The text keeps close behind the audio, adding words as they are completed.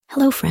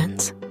Hello,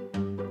 friends.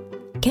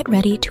 Get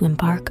ready to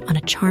embark on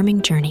a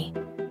charming journey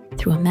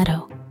through a meadow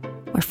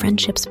where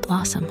friendships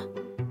blossom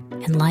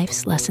and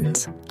life's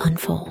lessons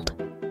unfold.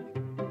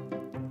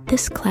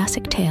 This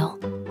classic tale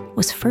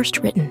was first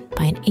written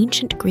by an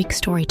ancient Greek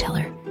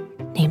storyteller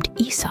named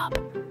Aesop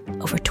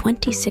over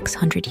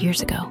 2,600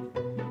 years ago.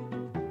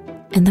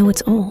 And though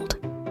it's old,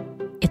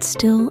 it's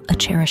still a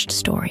cherished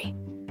story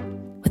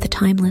with a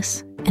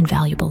timeless and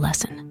valuable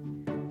lesson.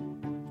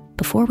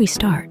 Before we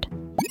start,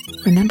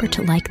 remember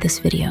to like this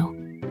video,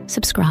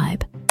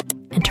 subscribe,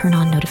 and turn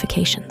on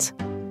notifications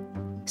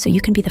so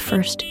you can be the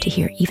first to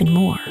hear even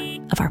more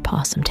of our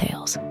possum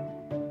tales.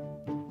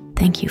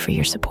 Thank you for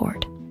your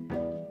support.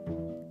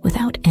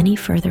 Without any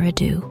further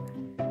ado,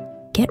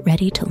 get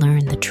ready to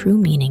learn the true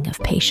meaning of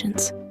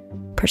patience,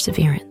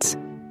 perseverance,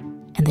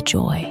 and the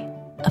joy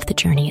of the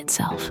journey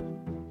itself.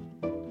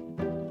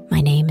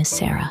 My name is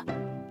Sarah,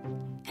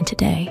 and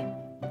today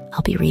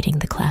I'll be reading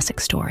the classic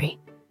story,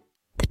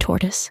 The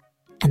Tortoise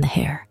and the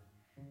Hare.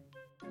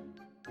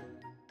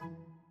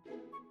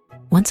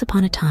 Once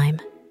upon a time,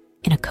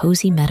 in a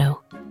cozy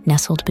meadow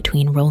nestled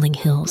between rolling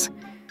hills,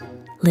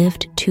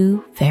 lived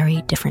two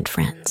very different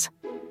friends,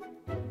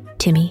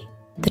 Timmy,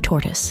 the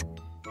tortoise,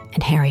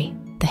 and Hare,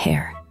 the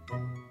hare.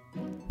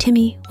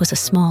 Timmy was a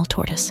small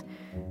tortoise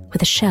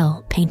with a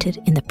shell painted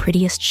in the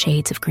prettiest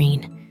shades of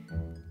green,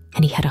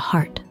 and he had a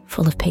heart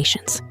full of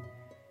patience.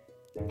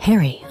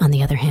 Hare, on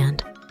the other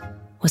hand,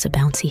 was a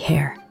bouncy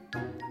hare,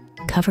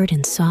 covered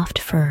in soft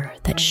fur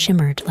that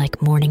shimmered like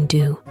morning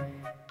dew,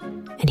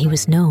 and he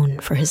was known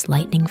for his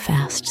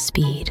lightning-fast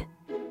speed.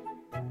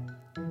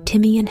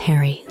 Timmy and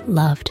Hare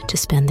loved to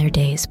spend their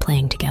days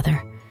playing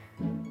together,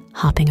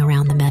 hopping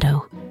around the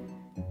meadow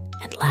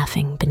and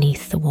laughing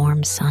beneath the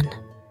warm sun.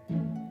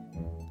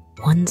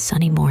 One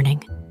sunny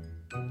morning,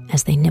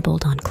 as they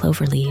nibbled on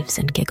clover leaves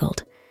and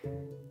giggled,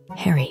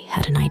 Hare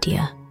had an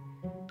idea.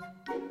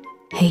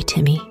 "Hey,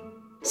 Timmy,"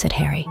 said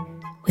Hare,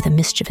 with a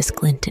mischievous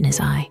glint in his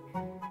eye.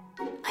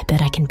 "I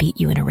bet I can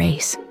beat you in a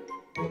race.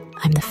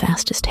 I'm the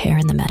fastest hare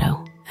in the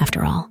meadow,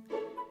 after all."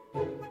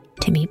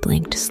 Timmy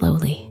blinked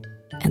slowly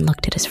and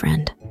looked at his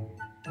friend.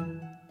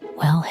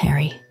 "Well,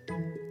 Hare,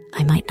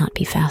 I might not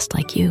be fast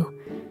like you,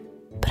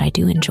 but I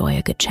do enjoy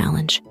a good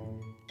challenge.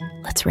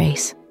 Let's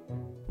race.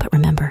 But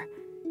remember,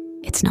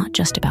 it's not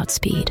just about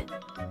speed."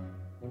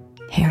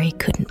 Hare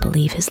couldn't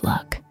believe his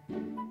luck.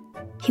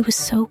 He was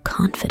so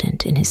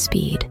confident in his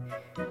speed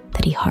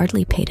that he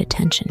hardly paid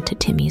attention to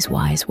Timmy's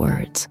wise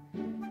words.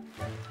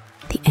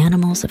 The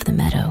animals of the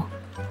meadow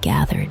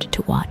gathered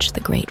to watch the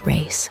great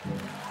race,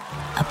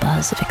 a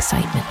buzz of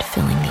excitement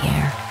filling the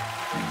air.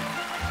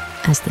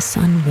 As the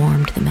sun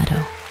warmed the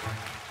meadow,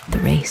 the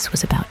race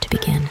was about to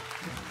begin.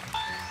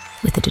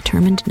 With a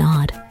determined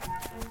nod,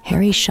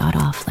 Hare shot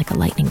off like a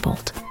lightning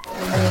bolt,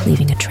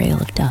 leaving a trail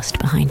of dust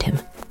behind him.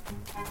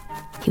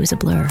 He was a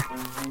blur,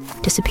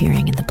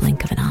 disappearing in the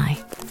blink of an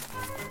eye.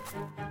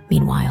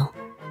 Meanwhile,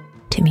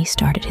 Timmy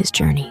started his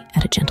journey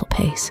at a gentle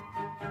pace,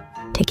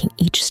 taking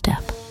each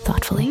step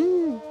thoughtfully.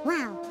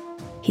 Wow.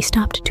 He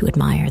stopped to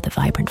admire the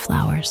vibrant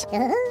flowers,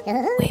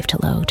 waved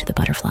hello to the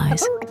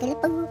butterflies,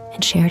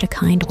 and shared a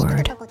kind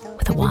word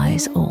with a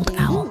wise old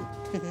owl.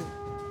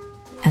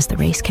 As the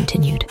race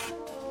continued,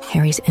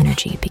 Hare's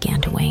energy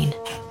began to wane.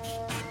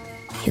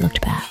 He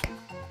looked back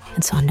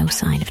and saw no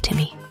sign of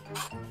Timmy.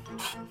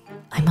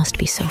 "I must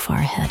be so far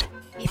ahead,"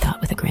 he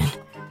thought with a grin.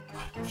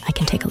 "I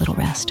can take a little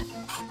rest."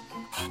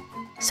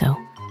 So,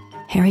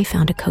 Hare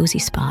found a cozy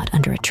spot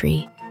under a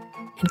tree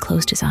and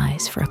closed his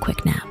eyes for a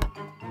quick nap.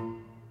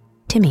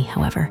 Timmy,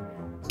 however,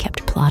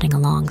 kept plodding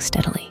along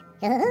steadily.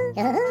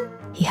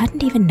 He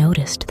hadn't even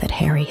noticed that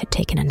Hare had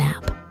taken a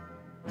nap.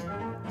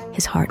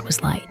 His heart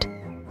was light,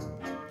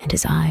 and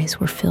his eyes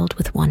were filled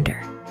with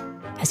wonder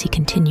as he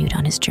continued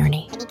on his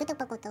journey.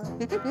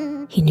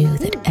 He knew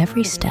that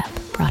every step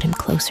brought him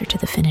closer to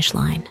the finish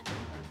line,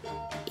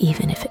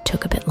 even if it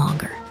took a bit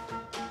longer.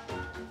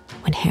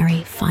 When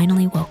Hare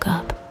finally woke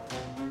up,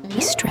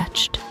 he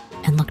stretched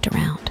and looked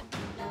around.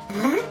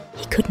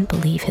 He couldn't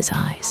believe his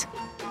eyes.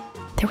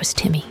 There was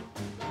Timmy,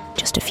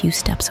 just a few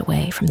steps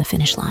away from the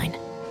finish line.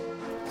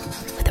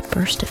 With a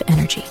burst of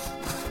energy,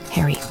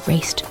 Hare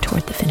raced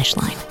toward the finish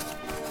line,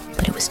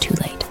 but it was too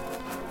late.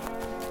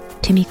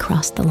 Timmy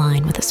crossed the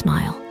line with a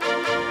smile,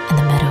 and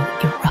the meadow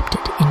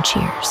erupted in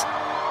cheers.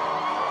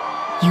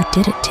 "You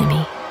did it,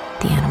 Timmy,"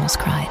 the animals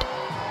cried,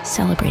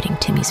 celebrating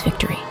Timmy's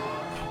victory.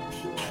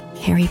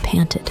 Hare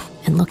panted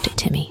and looked at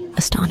Timmy,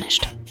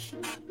 astonished.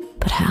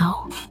 "But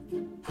how?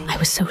 I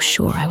was so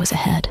sure I was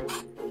ahead."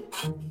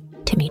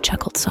 Timmy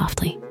chuckled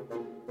softly.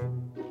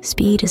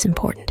 "Speed is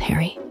important,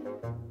 Hare,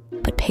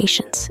 but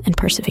patience and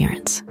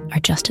perseverance are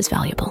just as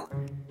valuable.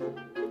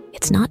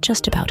 It's not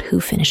just about who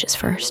finishes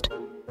first.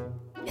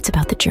 It's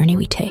about the journey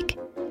we take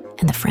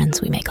and the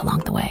friends we make along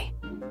the way."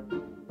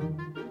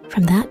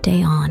 From that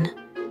day on,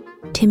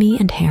 Timmy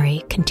and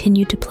Hare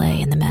continued to play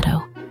in the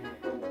meadow,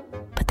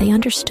 but they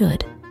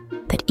understood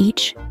that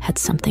each had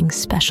something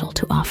special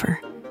to offer.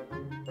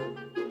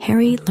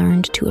 Hare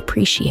learned to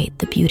appreciate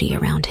the beauty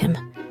around him,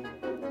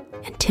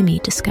 and Timmy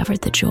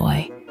discovered the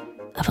joy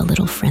of a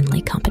little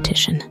friendly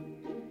competition.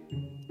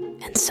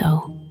 And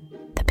so,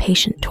 the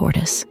patient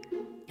tortoise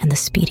and the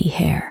speedy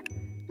hare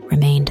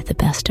remained the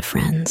best of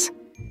friends,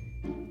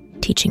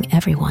 teaching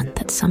everyone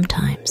that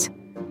sometimes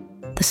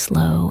the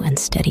slow and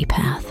steady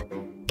path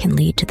can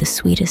lead to the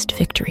sweetest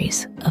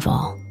victories of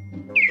all.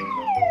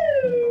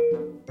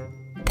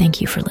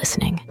 Thank you for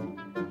listening.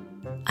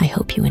 I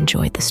hope you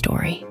enjoyed the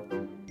story.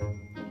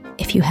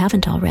 If you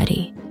haven't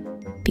already,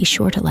 be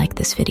sure to like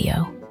this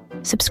video,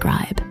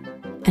 subscribe,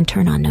 and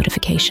turn on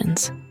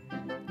notifications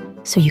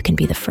so you can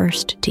be the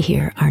first to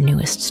hear our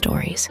newest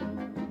stories.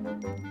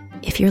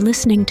 If you're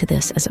listening to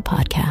this as a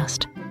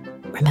podcast,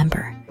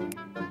 remember,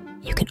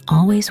 you can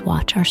always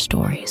watch our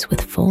stories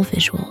with full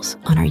visuals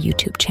on our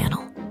YouTube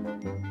channel.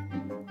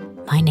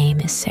 My name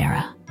is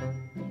Sarah,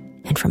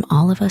 and from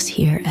all of us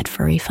here at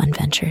Furry Fun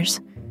Ventures,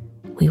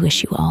 we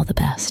wish you all the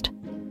best.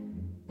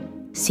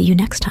 See you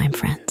next time,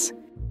 friends.